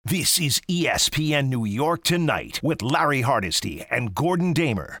This is ESPN New York Tonight with Larry Hardesty and Gordon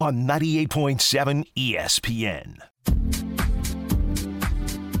Damer on 98.7 ESPN.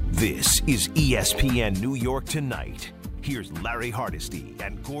 This is ESPN New York Tonight. Here's Larry Hardesty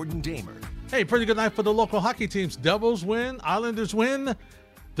and Gordon Damer. Hey, pretty good night for the local hockey teams. Devils win, Islanders win,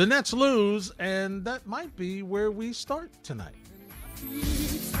 the Nets lose, and that might be where we start tonight.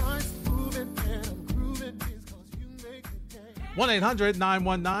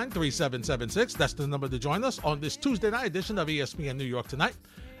 1-800-919-3776. That's the number to join us on this Tuesday night edition of ESPN New York Tonight.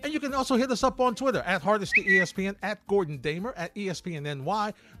 And you can also hit us up on Twitter at Hardesty ESPN, at Gordon Damer, at ESPN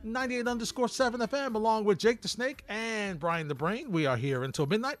NY, 98_7 FM, along with Jake the Snake and Brian the Brain. We are here until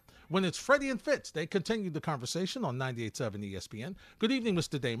midnight. When it's Freddie and Fitz, they continue the conversation on 98.7 ESPN. Good evening,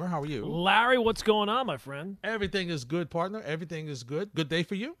 Mr. Damer. How are you? Larry, what's going on, my friend? Everything is good, partner. Everything is good. Good day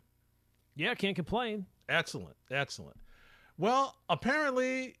for you? Yeah, can't complain. Excellent. Excellent. Well,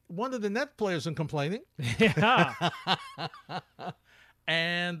 apparently one of the Net players is complaining. Yeah.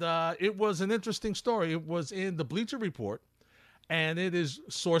 And it was an interesting story. It was in the Bleacher Report, and it is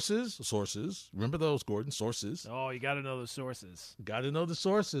sources. Remember those, Gordon? Sources. Oh, you got to know the sources. Got to know the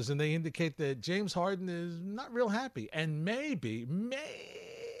sources, and they indicate that James Harden is not real happy and maybe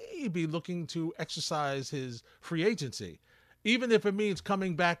looking to exercise his free agency. Even if it means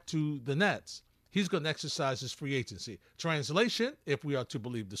coming back to the Nets, he's going to exercise his free agency. Translation, if we are to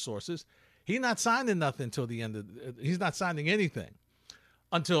believe the sources, he's not signing nothing until the end of he's not signing anything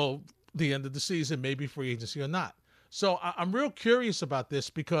until the end of the season, maybe free agency or not. So I'm real curious about this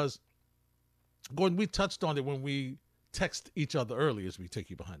because, Gordon, we touched on it when we text each other early as we take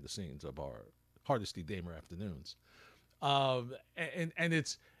you behind the scenes of our Hardesty Damer afternoons. And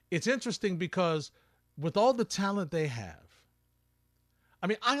it's interesting because with all the talent they have, I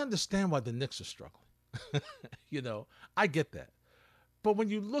mean, I understand why the Knicks are struggling. I get that. But when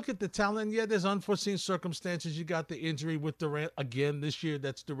you look at the talent, yeah, there's unforeseen circumstances. You got the injury with Durant again this year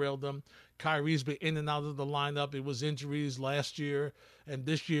that's derailed them. Kyrie's been in and out of the lineup. It was injuries last year, and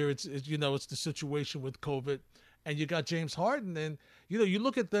this year it's the situation with COVID. And you got James Harden, and you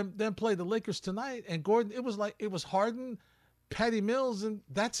look at them play the Lakers tonight, and Gordon, it was Harden, Patty Mills, and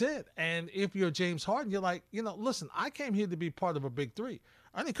that's it. And if you're James Harden, you're like, listen, I came here to be part of a big three.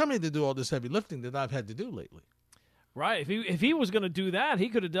 I didn't come here to do all this heavy lifting that I've had to do lately. Right. If he was going to do that, he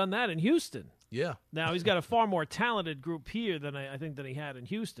could have done that in Houston. Yeah. Now, he's got a far more talented group here than I think than he had in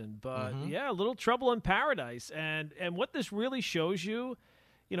Houston. But, yeah, a little trouble in paradise. And what this really shows you,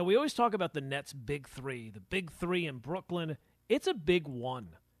 we always talk about the Nets' big three, the big three in Brooklyn. It's a big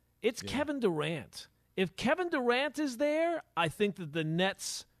one. It's Kevin Durant. If Kevin Durant is there, I think that the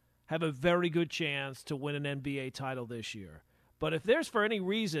Nets have a very good chance to win an NBA title this year. But if there's for any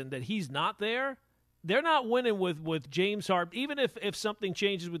reason that he's not there, they're not winning with James Harden. Even if something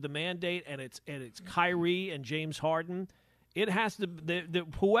changes with the mandate and it's Kyrie and James Harden, it has to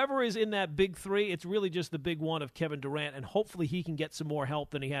whoever is in that big three, it's really just the big one of Kevin Durant, and hopefully he can get some more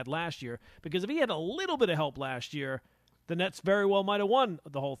help than he had last year. Because if he had a little bit of help last year, the Nets very well might have won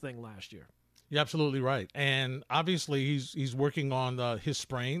the whole thing last year. You're absolutely right. And obviously he's working on his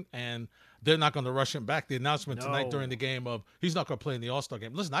sprain, and they're not going to rush him back. The announcement tonight during the game of he's not going to play in the All-Star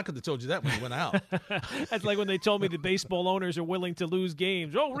game. Listen, I could have told you that when he went out. That's like when they told me the baseball owners are willing to lose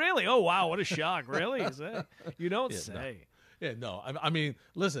games. Oh, really? Oh, wow, what a shock. Really? Is that? You don't say. No. Yeah, no. I mean,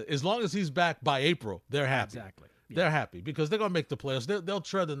 listen, as long as he's back by April, they're happy. Exactly. Yeah. They're happy because they're going to make the playoffs. They'll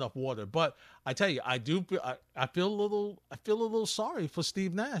tread enough water. But I tell you, I feel a little sorry for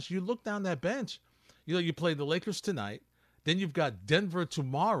Steve Nash. You look down that bench. You play the Lakers tonight. Then you've got Denver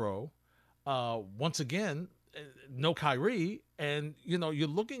tomorrow. Once again, no Kyrie. And, you're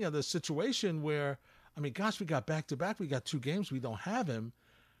looking at a situation where, we got back-to-back. We got 2 games. We don't have him.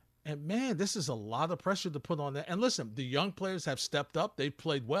 And, man, this is a lot of pressure to put on that. And, listen, the young players have stepped up. They've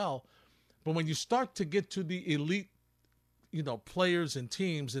played well. But when you start to get to the elite, players and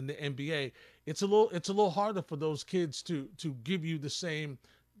teams in the NBA, it's a little harder for those kids to give you the same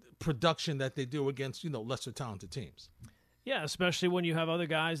production that they do against, lesser talented teams. Yeah, especially when you have other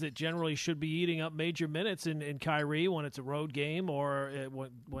guys that generally should be eating up major minutes in Kyrie when it's a road game or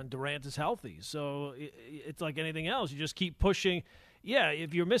when Durant is healthy. So it's like anything else. You just keep pushing. Yeah,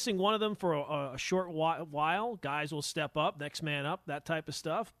 if you're missing one of them for a short while, guys will step up, next man up, that type of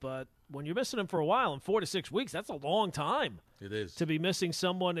stuff. But when you're missing them for a while, in 4 to 6 weeks, that's a long time. It is. To be missing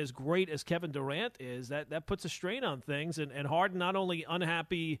someone as great as Kevin Durant is, that puts a strain on things. And Harden not only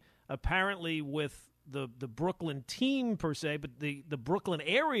unhappy apparently with the Brooklyn team per se, but the Brooklyn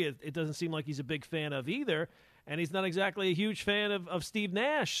area, it doesn't seem like he's a big fan of either. And he's not exactly a huge fan of Steve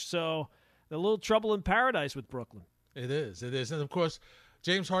Nash. So a little trouble in paradise with Brooklyn. It is. And, of course,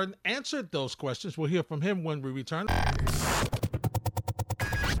 James Harden answered those questions. We'll hear from him when we return.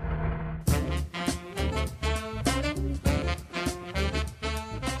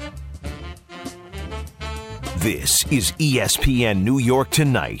 This is ESPN New York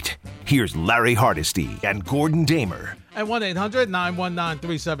Tonight. Here's Larry Hardesty and Gordon Damer. At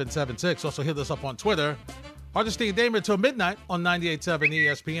 1-800-919-3776. Also hit us up on Twitter. Hardesty and Damer till midnight on 98.7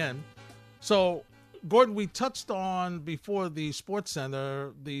 ESPN. So, Gordon, we touched on before the Sports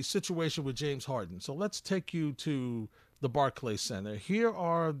Center the situation with James Harden. So let's take you to the Barclays Center. Here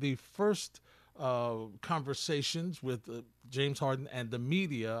are the first conversations with James Harden and the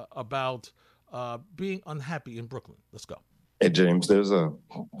media about being unhappy in Brooklyn. Let's go. Hey, James, there's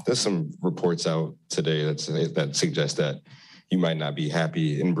some reports out today that suggest that you might not be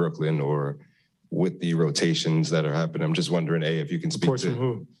happy in Brooklyn or with the rotations that are happening. I'm just wondering, if you can speak reports to from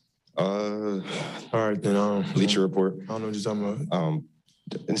who? All right, then. Bleacher Report. I don't know what you're talking about.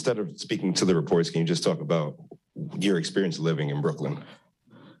 Instead of speaking to the reports, can you just talk about your experience living in Brooklyn?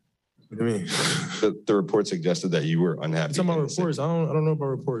 What do you mean? The report suggested that you were unhappy. You're talking about reports? I don't know about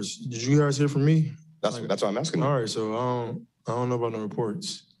reports. Did you guys hear from me? That's what I'm asking. All right, so I don't know about no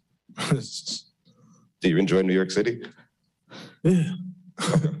reports. Do you enjoy New York City? Yeah.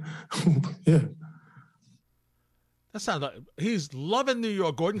 Yeah. That sounds like he's loving New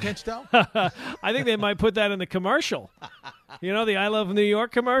York. Gordon, can't you tell? I think they might put that in the commercial. You know, the I Love New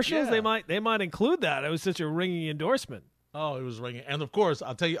York commercials? Yeah. They might include that. It was such a ringing endorsement. Oh, it was ringing. And of course,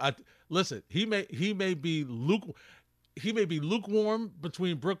 I'll tell you, listen, he may be lukewarm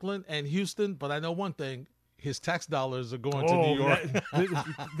between Brooklyn and Houston, but I know one thing. His tax dollars are going to New York.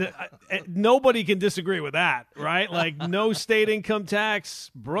 Nobody can disagree with that, right? Like, no state income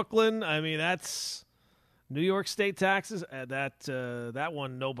tax, Brooklyn. I mean, that's New York state taxes. That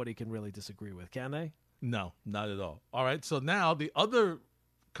one nobody can really disagree with, can they? No, not at all. All right, so now the other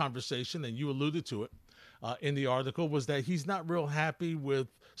conversation, and you alluded to it in the article, was that he's not real happy with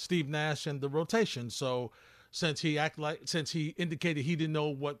Steve Nash and the rotation. So since he indicated he didn't know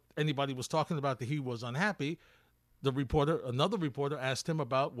what anybody was talking about, that he was unhappy, another reporter asked him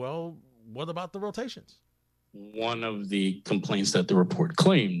about, well, what about the rotations? One of the complaints that the report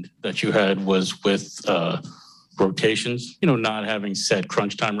claimed that you had was with rotations, not having set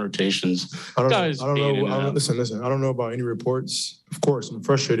crunch time rotations. I don't know. Listen. I don't know about any reports. Of course, I'm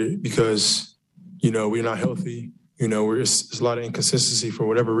frustrated because, we're not healthy. There's a lot of inconsistency for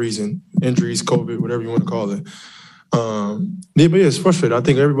whatever reason, injuries, COVID, whatever you want to call it. But it's frustrating. I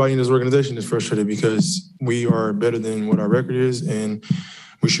think everybody in this organization is frustrated because we are better than what our record is, and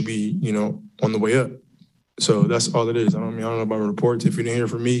we should be, on the way up. So that's all it is. I don't know about reports. If you didn't hear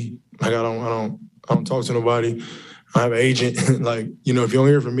from me, I don't talk to nobody. I have an agent. If you don't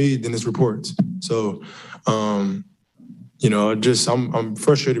hear from me, then it's reports. So, I'm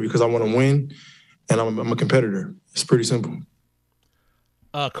frustrated because I want to win, and I'm a competitor. It's pretty simple.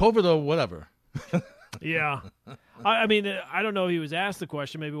 COVID or whatever. Yeah. I mean, I don't know if he was asked the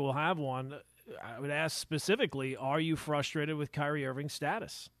question. Maybe we'll have one. I would ask specifically, are you frustrated with Kyrie Irving's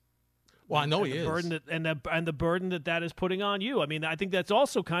status? Well, I know he is. And the burden that is putting on you. I mean, I think that's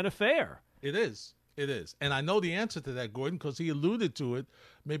also kind of fair. It is. And I know the answer to that, Gordon, because he alluded to it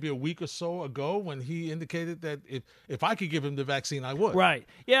maybe a week or so ago when he indicated that if I could give him the vaccine, I would. Right.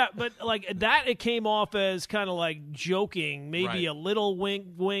 Yeah, but that, it came off as kind of like joking, maybe a little wink,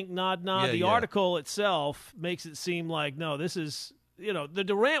 wink, nod, nod. The article itself makes it seem like, no, this is, the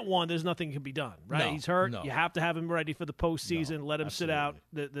Durant one, there's nothing can be done, right? No, he's hurt. no. You have to have him ready for the postseason. Let him absolutely. sit out.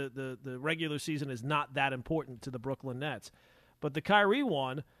 The regular season is not that important to the Brooklyn Nets. But the Kyrie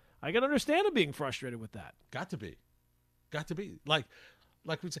one, I can understand him being frustrated with that. Got to be. Like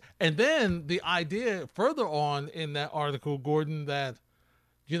we said. And then the idea further on in that article, Gordon, that,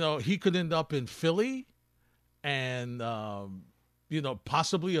 he could end up in Philly and,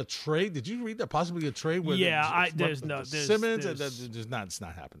 possibly a trade. Did you read that? Possibly a trade with Simmons? It's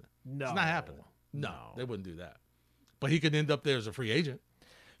not happening. No. It's not happening. No, they wouldn't do that. But he could end up there as a free agent.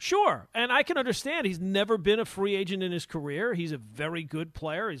 Sure, and I can understand. He's never been a free agent in his career. He's a very good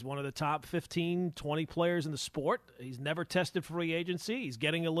player. He's one of the top 15, 20 players in the sport. He's never tested free agency. He's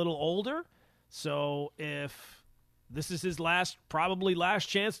getting a little older. So if this is his probably last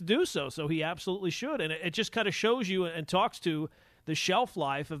chance to do so he absolutely should. And it just kind of shows you and talks to the shelf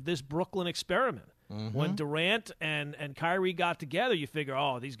life of this Brooklyn experiment. Mm-hmm. When Durant and Kyrie got together, you figure,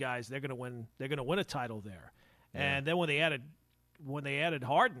 these guys, they're going to win a title there. Yeah. And then when they added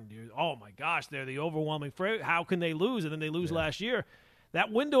Harden, oh my gosh, they're the overwhelming favorite. How can they lose? And then they lose last year.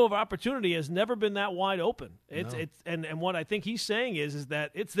 That window of opportunity has never been that wide open. And what I think he's saying is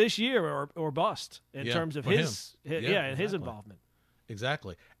that it's this year or bust in terms of his exactly. involvement.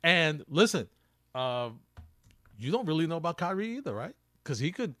 Exactly. And listen, you don't really know about Kyrie either, right? Because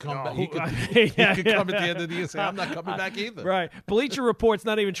he could come back. He could come at the end of the year and say, I'm not coming back either. Right. Bleacher Report's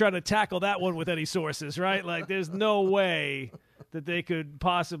not even trying to tackle that one with any sources, right? Like, there's no way that they could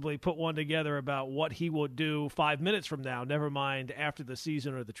possibly put one together about what he will do 5 minutes from now, never mind after the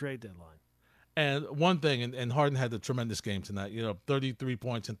season or the trade deadline. And one thing, and Harden had a tremendous game tonight, 33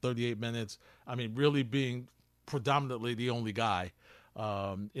 points in 38 minutes. I mean, really being predominantly the only guy.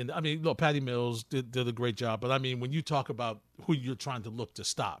 Patty Mills did a great job. But, I mean, when you talk about who you're trying to look to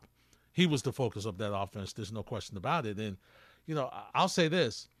stop, he was the focus of that offense. There's no question about it. And, I'll say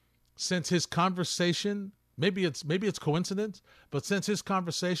this. Since his conversation, maybe it's coincidence, but since his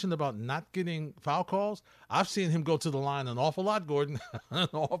conversation about not getting foul calls, I've seen him go to the line an awful lot, Gordon, an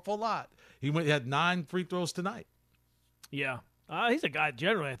awful lot. He had 9 free throws tonight. Yeah. He's a guy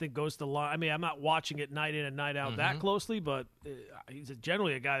generally I think goes to the line. I mean, I'm not watching it night in and night out that closely, but he's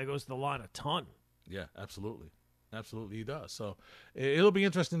generally a guy that goes to the line a ton. Yeah, absolutely. Absolutely he does. So it'll be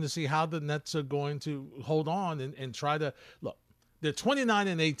interesting to see how the Nets are going to hold on and try to – look, they're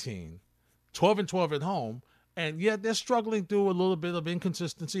 29-18, 12-12 at home, and yet they're struggling through a little bit of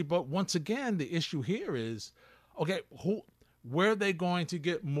inconsistency. But once again, the issue here is, okay, where are they going to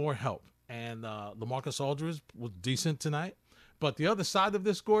get more help? And LaMarcus Aldridge was decent tonight. But the other side of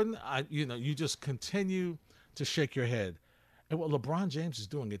this, Gordon, you just continue to shake your head at what LeBron James is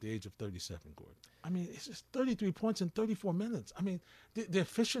doing at the age of 37, Gordon. I mean, it's just 33 points in 34 minutes. I mean, the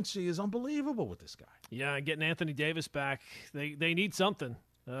efficiency is unbelievable with this guy. Yeah, and getting Anthony Davis back, they need something.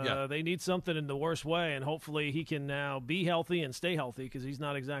 They need something in the worst way, and hopefully he can now be healthy and stay healthy because he's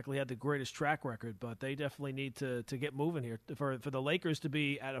not exactly had the greatest track record. But they definitely need to get moving here. For the Lakers to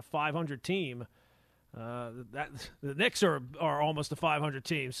be at a 500 team, the Knicks are almost a 500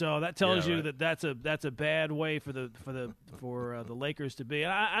 team, so that tells you that that's a bad way for the Lakers to be.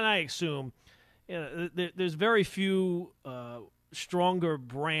 And I assume there's very few stronger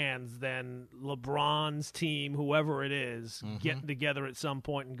brands than LeBron's team, whoever it is, getting together at some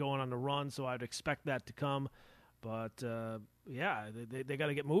point and going on the run. So I'd expect that to come, but they got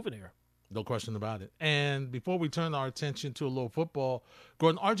to get moving here. No question about it. And before we turn our attention to a little football,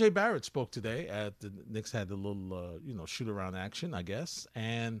 Gordon, R.J. Barrett spoke today at the Knicks had a little, shoot-around action, I guess.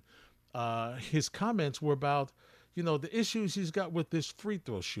 And his comments were about, the issues he's got with this free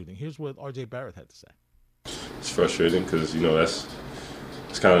throw shooting. Here's what R.J. Barrett had to say. It's frustrating because,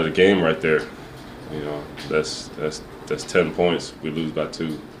 that's kind of the game right there. That's 10 points. We lose by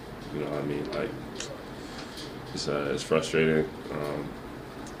 2. It's frustrating.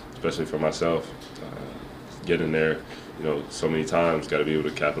 Especially for myself, getting there, so many times, got to be able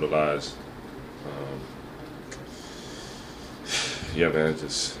to capitalize.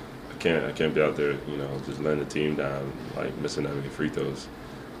 Man, I can't be out there, just letting the team down, like missing that many free throws.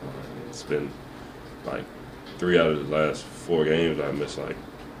 It's been like 3 out of the last 4 games I missed like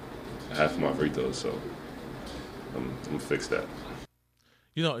half of my free throws, so I'm gonna fix that.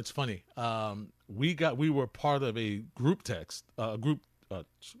 It's funny. We were part of a group text,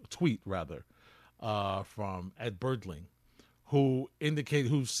 tweet rather, from Ed Birdling, who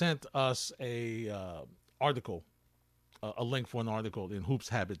sent us a link for an article in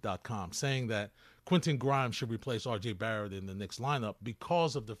hoopshabit.com saying that Quentin Grimes should replace R.J. Barrett in the Knicks lineup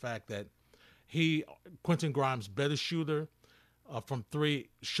because of the fact that Quentin Grimes, better shooter from 3,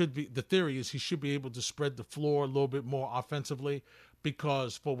 the theory is he should be able to spread the floor a little bit more offensively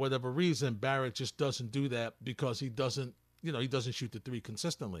because for whatever reason Barrett just doesn't do that because he doesn't shoot the 3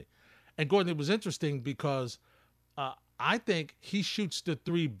 consistently. And Gordon, it was interesting because I think he shoots the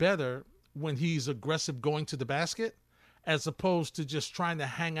 3 better when he's aggressive going to the basket as opposed to just trying to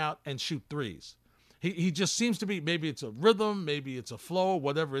hang out and shoot 3s. He just seems to be, maybe it's a rhythm, maybe it's a flow,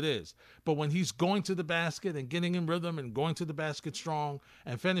 whatever it is. But when he's going to the basket and getting in rhythm and going to the basket strong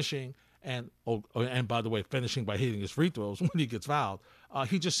and finishing, and by the way, finishing by hitting his free throws when he gets fouled,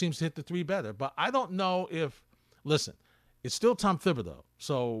 he just seems to hit the 3 better. But I don't know if, listen, it's still Tom Thibodeau,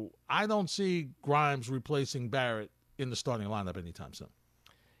 so I don't see Grimes replacing Barrett in the starting lineup anytime soon.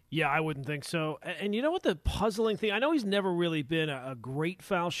 Yeah, I wouldn't think so. And you know what the puzzling thing? I know he's never really been a great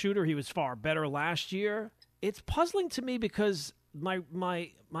foul shooter. He was far better last year. It's puzzling to me because my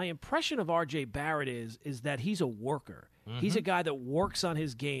impression of R.J. Barrett is that he's a worker. He's a guy that works on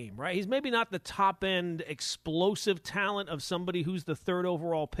his game, right? He's maybe not the top-end explosive talent of somebody who's the 3rd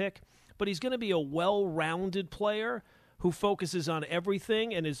overall pick, but he's going to be a well-rounded player who focuses on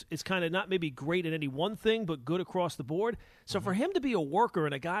everything and is kind of not maybe great at any one thing, but good across the board. So for him to be a worker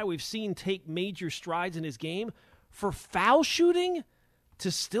and a guy we've seen take major strides in his game, for foul shooting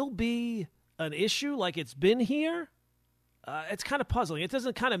to still be an issue like it's been here, it's kind of puzzling. It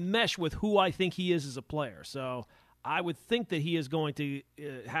doesn't kind of mesh with who I think he is as a player. So I would think that he is going to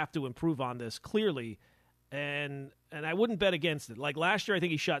have to improve on this clearly, and I wouldn't bet against it. Like last year, I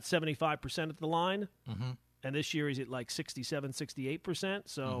think he shot 75% at the line, and this year he's at like 67, 68%.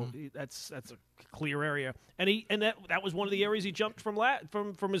 So that's a clear area, and that was one of the areas he jumped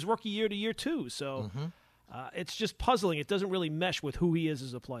from his rookie year to year two. So it's just puzzling. It doesn't really mesh with who he is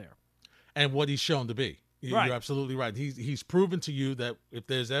as a player and what he's shown to be. Right. You're absolutely right. He's proven to you that if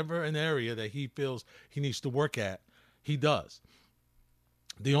there's ever an area that he feels he needs to work at, he does.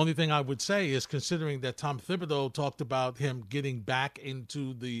 The only thing I would say is, considering that Tom Thibodeau talked about him getting back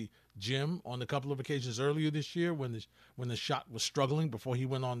into the gym on a couple of occasions earlier this year when the shot was struggling before he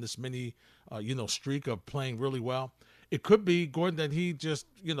went on this mini streak of playing really well. It could be, Gordon, that he just,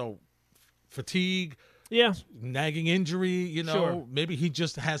 fatigue, nagging injury, Sure. Maybe he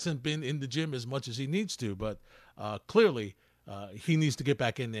just hasn't been in the gym as much as he needs to, but clearly he needs to get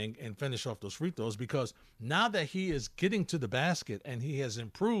back in there and finish off those free throws, because now that he is getting to the basket and he has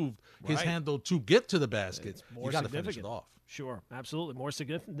improved his handle to get to the basket, you got to finish it off. Sure, absolutely.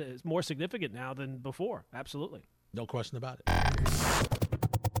 It's more significant now than before. Absolutely. No question about it.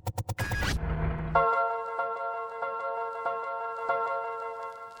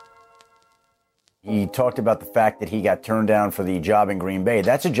 He talked about the fact that he got turned down for the job in Green Bay.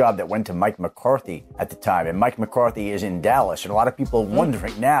 That's a job that went to Mike McCarthy at the time. And Mike McCarthy is in Dallas. And a lot of people are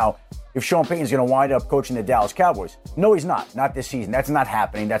wondering now if Sean Payton is going to wind up coaching the Dallas Cowboys. No, he's not. Not this season. That's not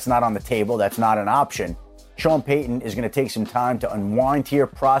happening. That's not on the table. That's not an option. Sean Payton is going to take some time to unwind here,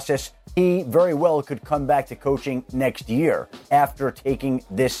 process. He very well could come back to coaching next year after taking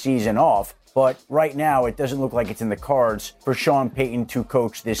this season off. But right now, it doesn't look like it's in the cards for Sean Payton to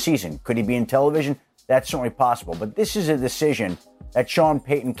coach this season. Could he be in television? That's certainly possible. But this is a decision that Sean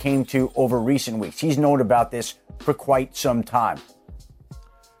Payton came to over recent weeks. He's known about this for quite some time.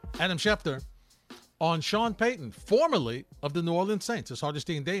 Adam Schefter on Sean Payton, formerly of the New Orleans Saints. It's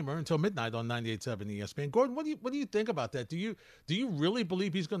Hardesty and Damer until midnight on 98.7 ESPN. Gordon, what do you think about that? Do you really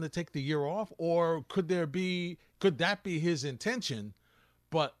believe he's going to take the year off, or could that be his intention?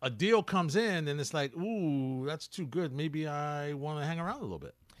 But a deal comes in and it's like, ooh, that's too good. Maybe I want to hang around a little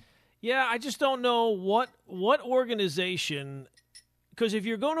bit. Yeah, I just don't know what organization, because if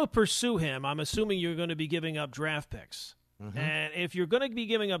you're going to pursue him, I'm assuming you're going to be giving up draft picks. And if you're going to be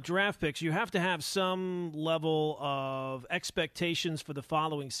giving up draft picks, you have to have some level of expectations for the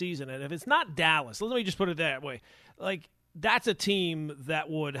following season. And if it's not Dallas, let me just put it that way, like that's a team that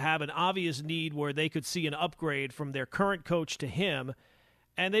would have an obvious need where they could see an upgrade from their current coach to him.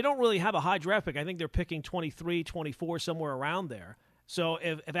 And they don't really have a high draft pick. I think they're picking 23, 24, somewhere around there. So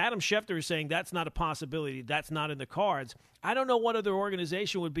if Adam Schefter is saying that's not a possibility, that's not in the cards, I don't know what other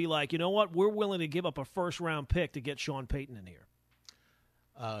organization would be like, you know what, we're willing to give up a first-round pick to get Sean Payton in here.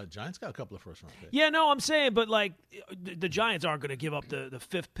 Giants got a couple of first-round picks. Yeah, no, I'm saying, but like the Giants aren't going to give up the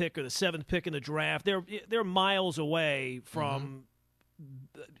fifth pick or the seventh pick in the draft. They're miles away from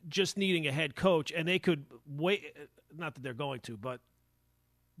just needing a head coach, and they could wait. Not that they're going to, but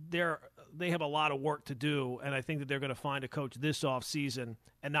they have a lot of work to do, and I think that they're going to find a coach this offseason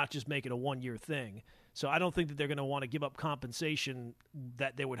and not just make it a one-year thing. So I don't think that they're going to want to give up compensation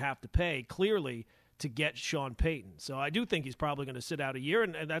that they would have to pay, clearly, to get Sean Payton. So I do think he's probably going to sit out a year,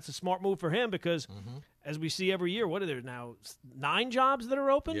 and that's a smart move for him because, as we see every year, what are there now, 9 jobs that are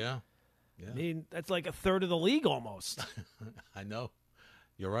open? Yeah. I mean, that's like a third of the league almost. I know.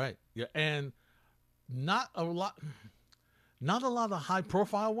 You're right. Yeah, and not a lot of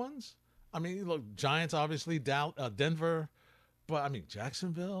high-profile ones. I mean, look, Giants, obviously, Denver, but, I mean,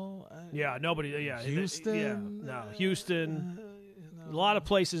 Jacksonville. Houston. Houston. A lot of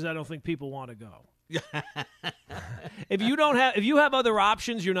places I don't think people want to go. If you have other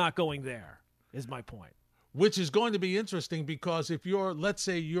options, you're not going there, is my point. Which is going to be interesting because if let's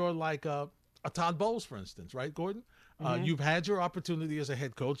say you're like a Todd Bowles, for instance, right, Gordon? You've had your opportunity as a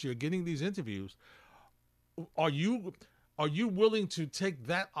head coach. You're getting these interviews. Are you willing to take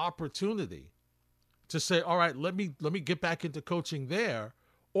that opportunity to say, all right, let me get back into coaching there?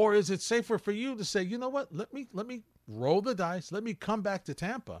 Or is it safer for you to say, you know what, let me roll the dice, let me come back to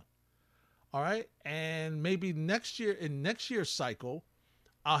Tampa, all right? And maybe next year's cycle,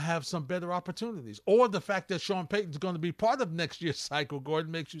 I'll have some better opportunities. Or the fact that Sean Payton's going to be part of next year's cycle,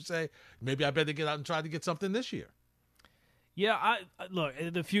 Gordon, makes you say, maybe I better get out and try to get something this year. Yeah, look,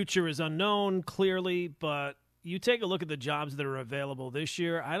 the future is unknown, clearly, but you take a look at the jobs that are available this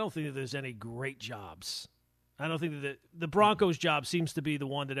year, I don't think that there's any great jobs. I don't think that the Broncos job seems to be the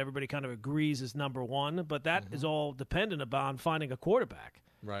one that everybody kind of agrees is number one, but that is all dependent upon finding a quarterback.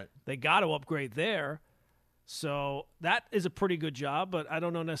 Right. They got to upgrade there. So that is a pretty good job, but I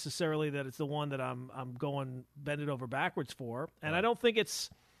don't know necessarily that it's the one that I'm going bend it over backwards for. And I don't think it's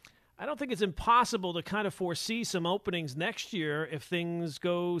impossible to kind of foresee some openings next year if things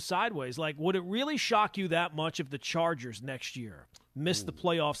go sideways. Like, would it really shock you that much if the Chargers next year miss the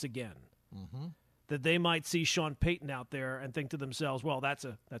playoffs again? Mm-hmm. That they might see Sean Payton out there and think to themselves, well, that's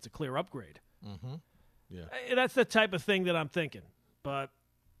a clear upgrade. Mm-hmm. Yeah, that's the type of thing that I'm thinking. But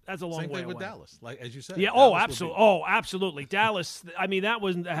that's a long way away. Same thing with Dallas, like as you said. Yeah. Dallas Absolutely. Dallas. I mean, that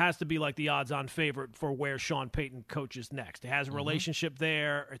has to be like the odds-on favorite for where Sean Payton coaches next. It has a relationship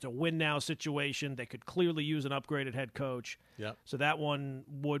there. It's a win-now situation. They could clearly use an upgraded head coach. Yep. So that one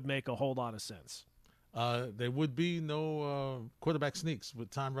would make a whole lot of sense. There would be no quarterback sneaks with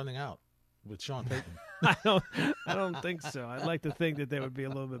time running out with Sean Payton. I don't think so. I'd like to think that they would be a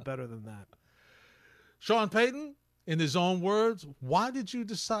little bit better than that. Sean Payton, in his own words, why did you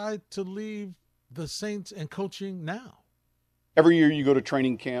decide to leave the Saints and coaching now? Every year you go to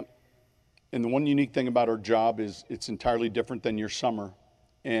training camp, and the one unique thing about our job is it's entirely different than your summer.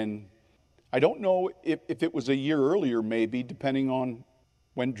 And I don't know if it was a year earlier, maybe, depending on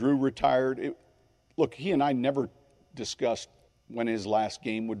when Drew retired. Look, he and I never discussed when his last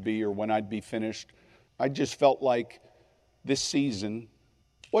game would be or when I'd be finished. I just felt like this season,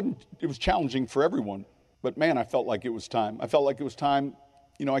 it was challenging for everyone. But, man, I felt like it was time. I felt like it was time.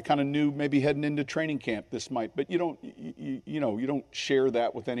 You know, I kind of knew maybe heading into training camp this might. But you don't share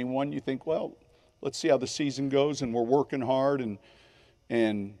that with anyone. You think, well, let's see how the season goes, and we're working hard.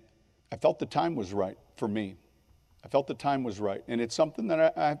 And I felt the time was right for me. I felt the time was right. And it's something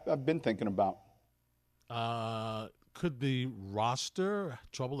that I've been thinking about. Could the roster,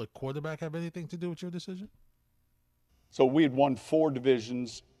 trouble at quarterback, have anything to do with your decision? So we had won 4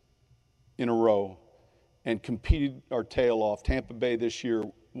 divisions in a row and competed our tail off. Tampa Bay this year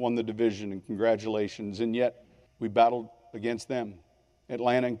won the division, and congratulations. And yet we battled against them.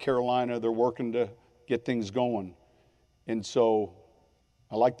 Atlanta and Carolina, they're working to get things going. And so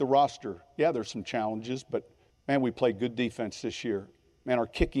I like the roster. Yeah, there's some challenges, but, man, we played good defense this year. Man, our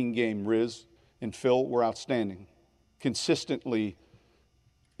kicking game, Riz and Phil, were outstanding. Consistently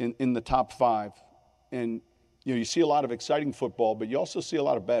in the top 5. And you see a lot of exciting football, but you also see a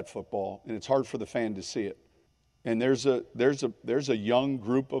lot of bad football, and it's hard for the fan to see it. And there's a young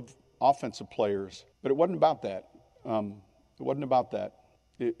group of offensive players, but it wasn't about that. It wasn't about that.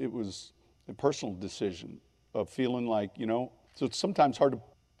 It was a personal decision of feeling like, so it's sometimes hard to,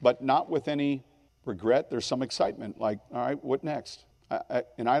 but not with any regret. There's some excitement, like, all right, what next? I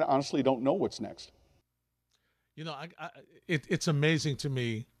honestly don't know what's next. It's amazing to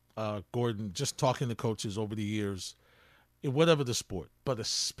me, Gordon, just talking to coaches over the years, in whatever the sport, but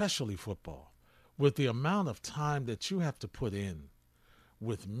especially football, with the amount of time that you have to put in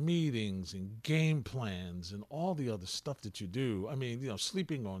with meetings and game plans and all the other stuff that you do. I mean,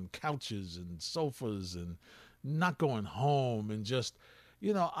 sleeping on couches and sofas and not going home and just,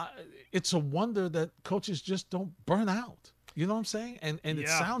 it's a wonder that coaches just don't burn out. You know what I'm saying? And it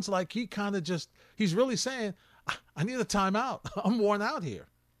sounds like he kind of he's really saying, I need a timeout. I'm worn out here.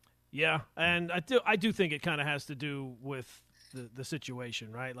 Yeah, and I do think it kind of has to do with the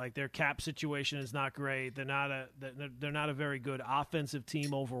situation, right? Like their cap situation is not great. They're not a very good offensive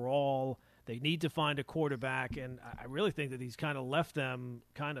team overall. They need to find a quarterback, and I really think that he's kind of left them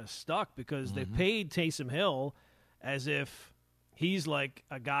kind of stuck because they've paid Taysom Hill as if he's like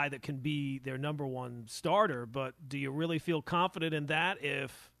a guy that can be their number one starter. But do you really feel confident in that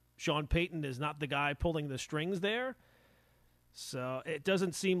if Sean Payton is not the guy pulling the strings there? So it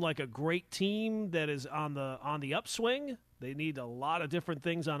doesn't seem like a great team that is on the upswing. They need a lot of different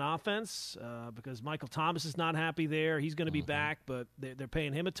things on offense because Michael Thomas is not happy there. He's going to be back, but they're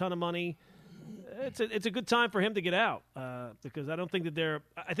paying him a ton of money. It's a good time for him to get out because I don't think that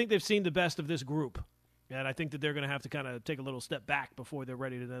I think they've seen the best of this group, and I think that they're going to have to kind of take a little step back before they're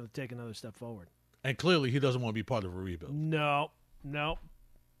ready to take another step forward. And clearly, he doesn't want to be part of a rebuild. No.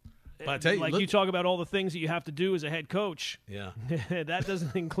 But I tell you, you talk about all the things that you have to do as a head coach. Yeah, that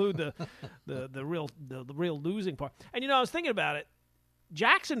doesn't include the real losing part. And I was thinking about it.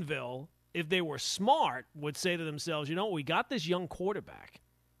 Jacksonville, if they were smart, would say to themselves, we got this young quarterback,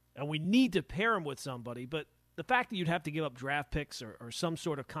 and we need to pair him with somebody. But the fact that you'd have to give up draft picks or some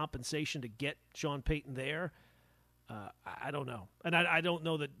sort of compensation to get Sean Payton there, I don't know. And I don't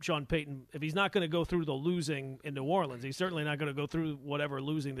know that Sean Payton, if he's not going to go through the losing in New Orleans, he's certainly not going to go through whatever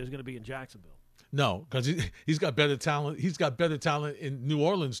losing there's going to be in Jacksonville. No, because he's got better talent. He's got better talent in New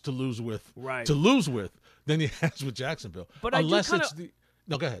Orleans to lose with, than he has with Jacksonville. But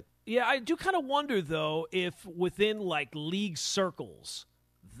no, go ahead. Yeah, I do kind of wonder though if within like league circles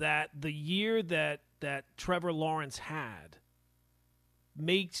that the year that that Trevor Lawrence had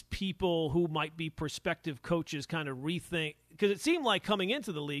makes people who might be prospective coaches kind of rethink, because it seemed like coming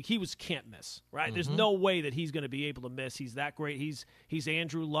into the league he was can't miss, right? Mm-hmm. There's no way that he's going to be able to miss. He's that great. He's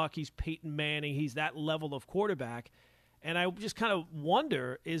Andrew Luck. He's Peyton Manning. He's that level of quarterback. And I just kind of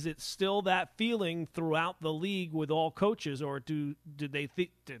wonder, is it still that feeling throughout the league with all coaches, or do they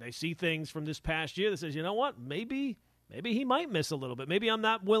see things from this past year that says, you know what, maybe he might miss a little bit. Maybe I'm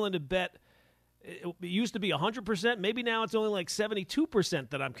not willing to bet. It used to be 100%. Maybe now it's only like 72%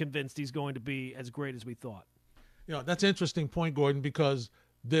 that I'm convinced he's going to be as great as we thought. You know, that's an interesting point, Gordon, because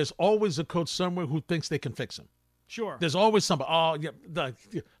there's always a coach somewhere who thinks they can fix him. Sure. There's always somebody. Oh, yeah.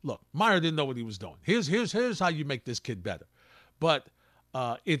 Look, Meyer didn't know what he was doing. Here's how you make this kid better. But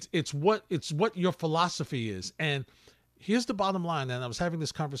it's what your philosophy is. And here's the bottom line. And I was having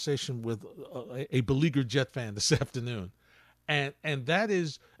this conversation with a beleaguered Jet fan this afternoon. And that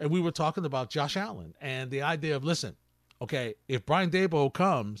is, and we were talking about Josh Allen and the idea of, listen, okay, if Brian Daboll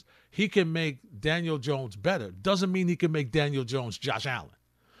comes, he can make Daniel Jones better. Doesn't mean he can make Daniel Jones Josh Allen,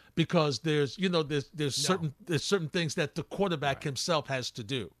 because there's certain things that the quarterback himself has to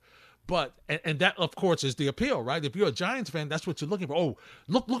do. But and that, of course, is the appeal, right? If you're a Giants fan, that's what you're looking for. Oh,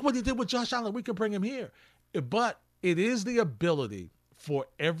 look what he did with Josh Allen. We can bring him here. But it is the ability for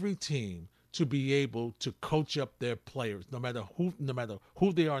every team to be able to coach up their players, no matter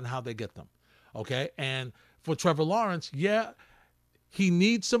who they are and how they get them. Okay? And for Trevor Lawrence, yeah, he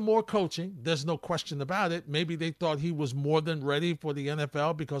needs some more coaching. There's no question about it. Maybe they thought he was more than ready for the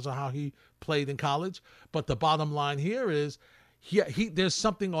NFL because of how he played in college. But the bottom line here is, there's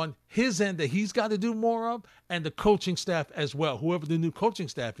something on his end that he's got to do more of, and the coaching staff as well, whoever the new coaching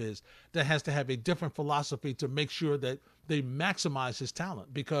staff is, that has to have a different philosophy to make sure that they maximize his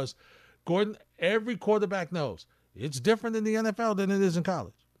talent. Because, Gordon, every quarterback knows it's different in the NFL than it is in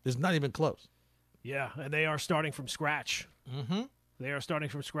college. It's not even close. Yeah, and they are starting from scratch. Mm-hmm. They are starting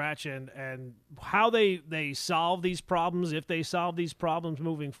from scratch, and how they solve these problems, if they solve these problems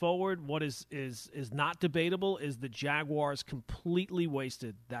moving forward, what is not debatable is the Jaguars completely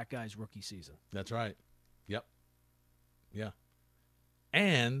wasted that guy's rookie season. That's right. Yep. Yeah.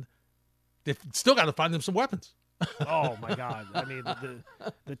 And they've still got to find them some weapons. Oh my God! I mean,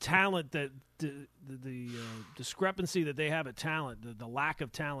 the talent that the discrepancy that they have at talent, the lack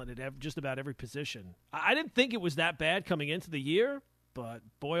of talent at just about every position. I didn't think it was that bad coming into the year, but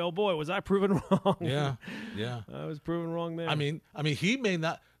boy, oh boy, was I proven wrong. Yeah. I was proven wrong there. I mean, he may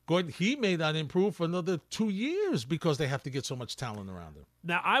not, Gordon. He may not improve for another 2 years because they have to get so much talent around him.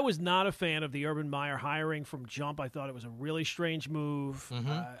 Now, I was not a fan of the Urban Meyer hiring from jump. I thought it was a really strange move.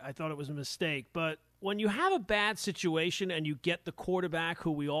 Mm-hmm. I thought it was a mistake, but when you have a bad situation and you get the quarterback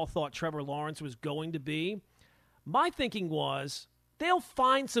who we all thought Trevor Lawrence was going to be, my thinking was they'll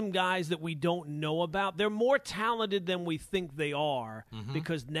find some guys that we don't know about. They're more talented than we think they are, mm-hmm.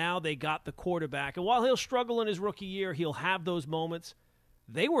 because now they got the quarterback. And while he'll struggle in his rookie year, he'll have those moments.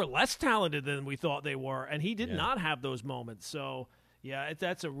 They were less talented than we thought they were, and he did not have those moments. So, yeah,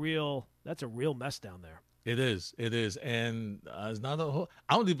 that's a real mess down there. It is, and it's not a whole.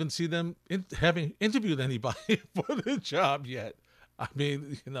 I don't even see them having interviewed anybody for the job yet. I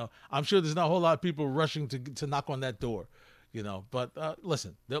mean, I'm sure there's not a whole lot of people rushing to knock on that door, But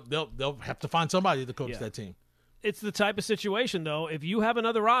listen, they'll have to find somebody to coach that team. It's the type of situation, though. If you have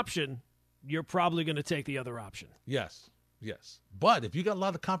another option, you're probably going to take the other option. Yes. But if you got a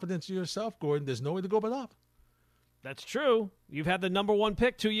lot of confidence in yourself, Gordon, there's no way to go but up. That's true. You've had the number one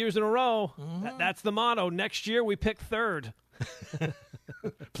pick 2 years in a row. Mm-hmm. That's the motto. Next year, we pick third.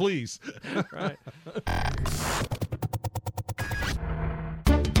 Please. Right.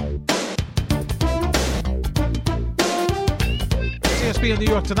 ESPN New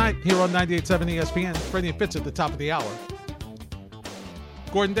York Tonight, here on 98.7 ESPN. Freddie and Fitz at the top of the hour.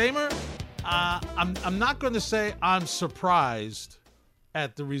 Gordon Damer, I'm not going to say I'm surprised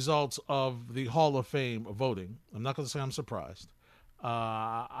at the results of the Hall of Fame voting. I'm not going to say I'm surprised.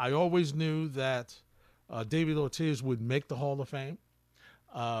 I always knew that David Ortiz would make the Hall of Fame.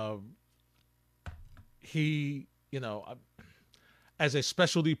 He, as a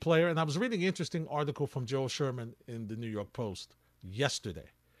specialty player, and I was reading an interesting article from Joel Sherman in the New York Post yesterday.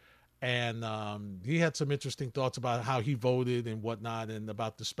 And he had some interesting thoughts about how he voted and whatnot, and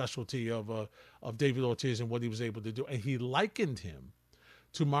about the specialty of David Ortiz and what he was able to do. And he likened him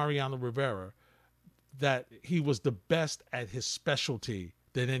to Mariano Rivera, that he was the best at his specialty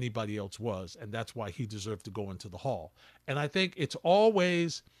than anybody else was, and that's why he deserved to go into the Hall. And I think it's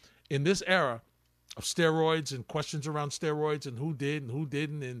always, in this era of steroids and questions around steroids and who did and who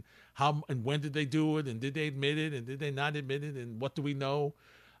didn't and how and when did they do it and did they admit it and did they not admit it and what do we know,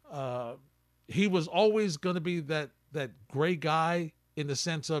 he was always going to be that gray guy in the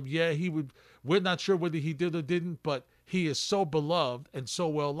sense of, we're not sure whether he did or didn't, but he is so beloved and so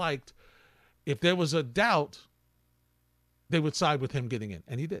well liked. If there was a doubt, they would side with him getting in,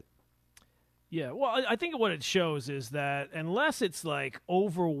 and he did. Yeah, well, I think what it shows is that unless it's like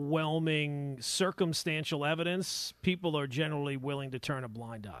overwhelming circumstantial evidence, people are generally willing to turn a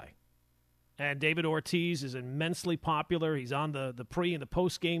blind eye. And David Ortiz is immensely popular. He's on the pre- and the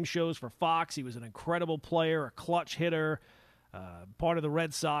post-game shows for Fox. He was an incredible player, a clutch hitter, part of the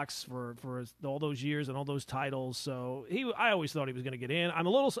Red Sox for all those years and all those titles. So I always thought he was going to get in.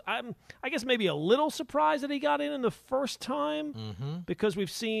 I guess maybe a little surprised that he got in the first time because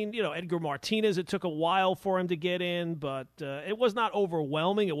we've seen, Edgar Martinez. It took a while for him to get in, but it was not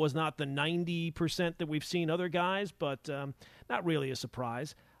overwhelming. It was not the 90% that we've seen other guys, but not really a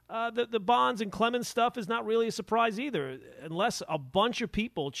surprise. The Bonds and Clemens stuff is not really a surprise either, unless a bunch of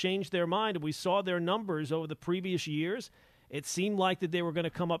people changed their mind and we saw their numbers over the previous years. It seemed like that they were going to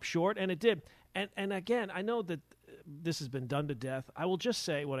come up short, and it did. And again, I know that this has been done to death. I will just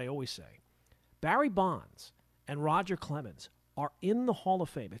say what I always say. Barry Bonds and Roger Clemens are in the Hall of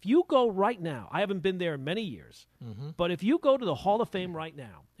Fame. If you go right now, I haven't been there in many years, but if you go to the Hall of Fame right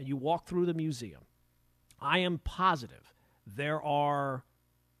now and you walk through the museum, I am positive there are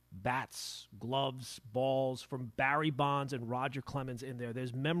bats, gloves, balls from Barry Bonds and Roger Clemens in there.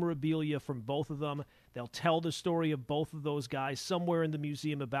 There's memorabilia from both of them. They'll tell the story of both of those guys somewhere in the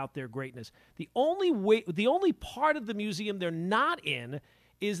museum about their greatness. The only part of the museum they're not in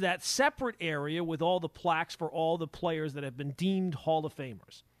is that separate area with all the plaques for all the players that have been deemed Hall of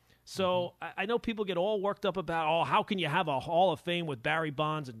Famers. So I know people get all worked up about, how can you have a Hall of Fame with Barry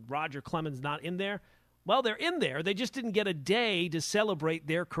Bonds and Roger Clemens not in there? Well, they're in there. They just didn't get a day to celebrate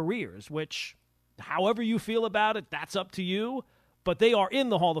their careers, which, however you feel about it, that's up to you. But they are in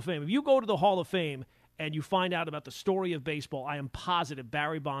the Hall of Fame. If you go to the Hall of Fame and you find out about the story of baseball, I am positive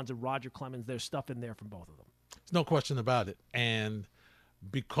Barry Bonds and Roger Clemens, there's stuff in there from both of them. There's no question about it. And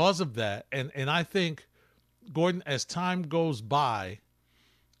because of that, and I think, Gordon, as time goes by,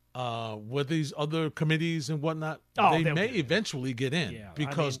 with these other committees and whatnot, they may eventually get in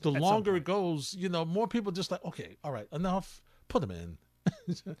because the longer it goes, more people just like, okay, all right, enough, put them in.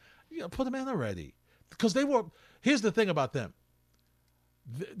 Put them in already. Because here's the thing about them.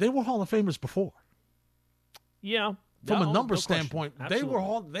 They were Hall of Famers before. Yeah. From a number standpoint, they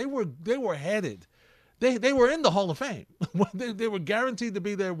were headed. They were in the Hall of Fame. They were guaranteed to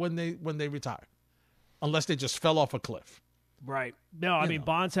be there when they retired. Unless they just fell off a cliff. Right. No, I mean,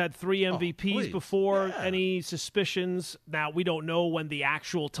 Bonds had 3 MVPs before any suspicions. Now, we don't know when the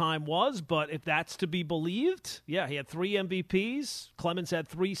actual time was, but if that's to be believed, he had 3 MVPs. Clemens had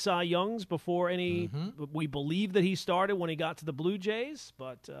 3 Cy Youngs before any. We believe that he started when he got to the Blue Jays,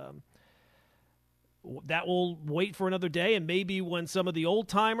 but that will wait for another day. And maybe when some of the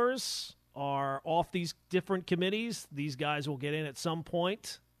old-timers are off these different committees, these guys will get in at some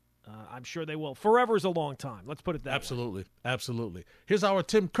point. I'm sure they will. Forever is a long time. Let's put it that way. Absolutely. Here's our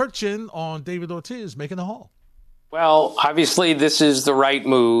Tim Kirchin on David Ortiz making the Hall. Well, obviously, this is the right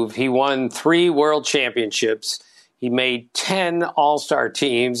move. He won 3 world championships. He made 10 All-Star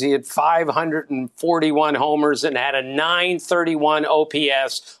teams. He had 541 homers and had a 931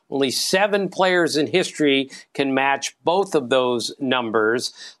 OPS. Only 7 players in history can match both of those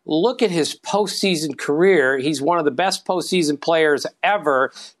numbers. Look at his postseason career. He's one of the best postseason players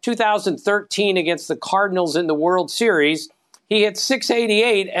ever. 2013 against the Cardinals in the World Series, he hit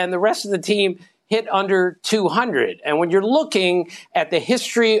 688, and the rest of the team hit under 200. And when you're looking at the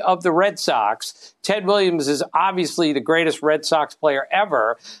history of the Red Sox, Ted Williams is obviously the greatest Red Sox player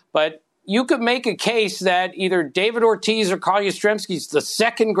ever, but you could make a case that either David Ortiz or Carl Yastrzemski is the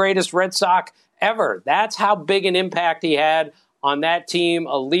second greatest Red Sox ever. That's how big an impact he had on that team,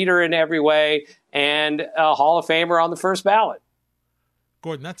 a leader in every way, and a Hall of Famer on the first ballot.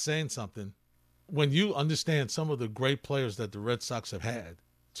 Gordon, that's saying something. When you understand some of the great players that the Red Sox have had,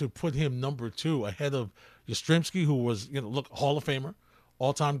 to put him number 2 ahead of Yastrzemski, who was, Hall of Famer,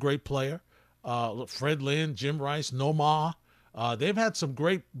 all-time great player. Fred Lynn, Jim Rice, Nomar. They've had some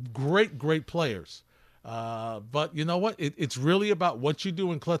great players. But you know what? It's really about what you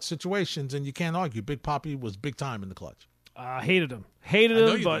do in clutch situations, and you can't argue. Big Papi was big time in the clutch. Hated him,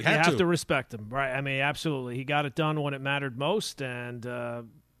 but you have to respect him, right? I mean, absolutely. He got it done when it mattered most, and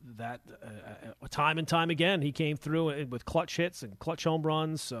that time and time again, he came through with clutch hits and clutch home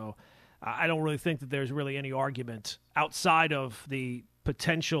runs. So I don't really think that there's really any argument outside of the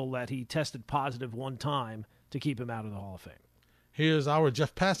potential that he tested positive one time to keep him out of the Hall of Fame. Here's our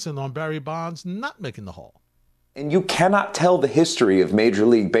Jeff Passan on Barry Bonds not making the Hall. And you cannot tell the history of Major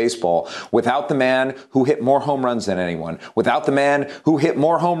League Baseball without the man who hit more home runs than anyone, without the man who hit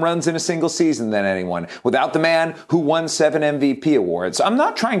more home runs in a single season than anyone, without the man who won 7 MVP awards. I'm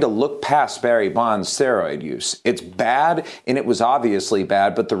not trying to look past Barry Bonds' steroid use. It's bad, and it was obviously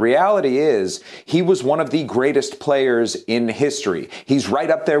bad, but the reality is he was one of the greatest players in history. He's right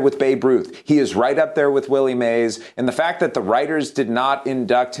up there with Babe Ruth. He is right up there with Willie Mays, and the fact that the writers did not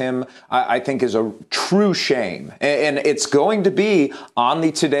induct him, I think, is a true shame. And it's going to be on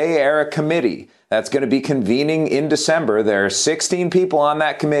the Today Era committee that's going to be convening in December. There are 16 people on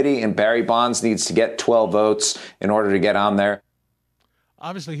that committee, and Barry Bonds needs to get 12 votes in order to get on there.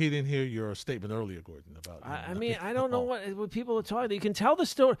 Obviously, he didn't hear your statement earlier, Gordon, about. I mean, I don't know what people are talking. You can tell the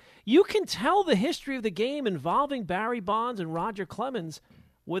story. You can tell the history of the game involving Barry Bonds and Roger Clemens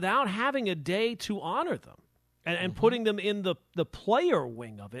without having a day to honor them and putting them in the player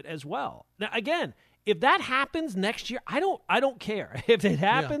wing of it as well. Now, again, if that happens next year, I don't care. If it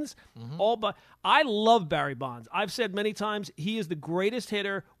happens, but I love Barry Bonds. I've said many times he is the greatest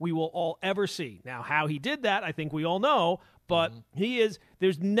hitter we will all ever see. Now, how he did that, I think we all know, but he is.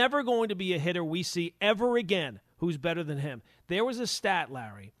 There's never going to be a hitter we see ever again who's better than him. There was a stat,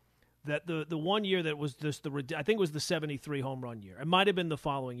 Larry, that the 1 year that was just I think it was the 73 home run year. It might have been the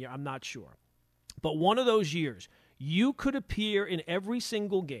following year. I'm not sure. But one of those years, you could appear in every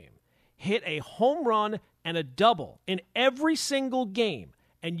single game, hit a home run and a double in every single game,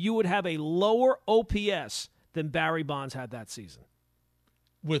 and you would have a lower OPS than Barry Bonds had that season.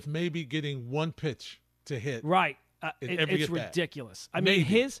 With maybe getting one pitch to hit. Right. It's ridiculous. I mean,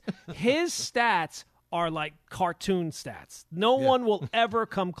 his stats are like cartoon stats. No one will ever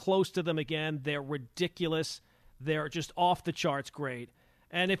come close to them again. They're ridiculous. They're just off the charts great.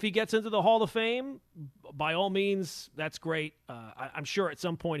 And if he gets into the Hall of Fame, by all means, that's great. I'm sure at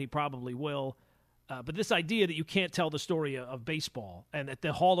some point he probably will. But this idea that you can't tell the story of baseball and that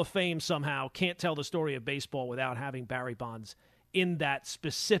the Hall of Fame somehow can't tell the story of baseball without having Barry Bonds in that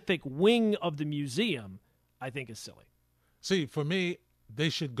specific wing of the museum, I think is silly. See, for me, they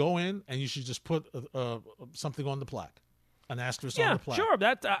should go in and you should just put something on the plaque. An asterisk on the plaque. Sure.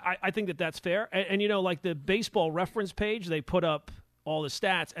 I think that's fair. And, you know, like the baseball reference page, they put up all the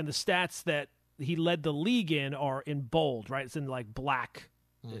stats, and the stats that he led the league in are in bold, right? It's in like black,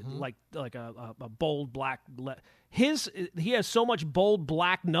 like a bold black. He has so much bold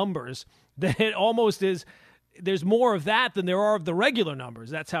black numbers that it almost is. There's more of that than there are of the regular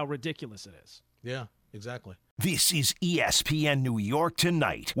numbers. That's how ridiculous it is. Yeah, exactly. This is ESPN New York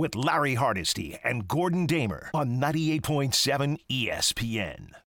Tonight with Larry Hardesty and Gordon Damer on 98.7 ESPN.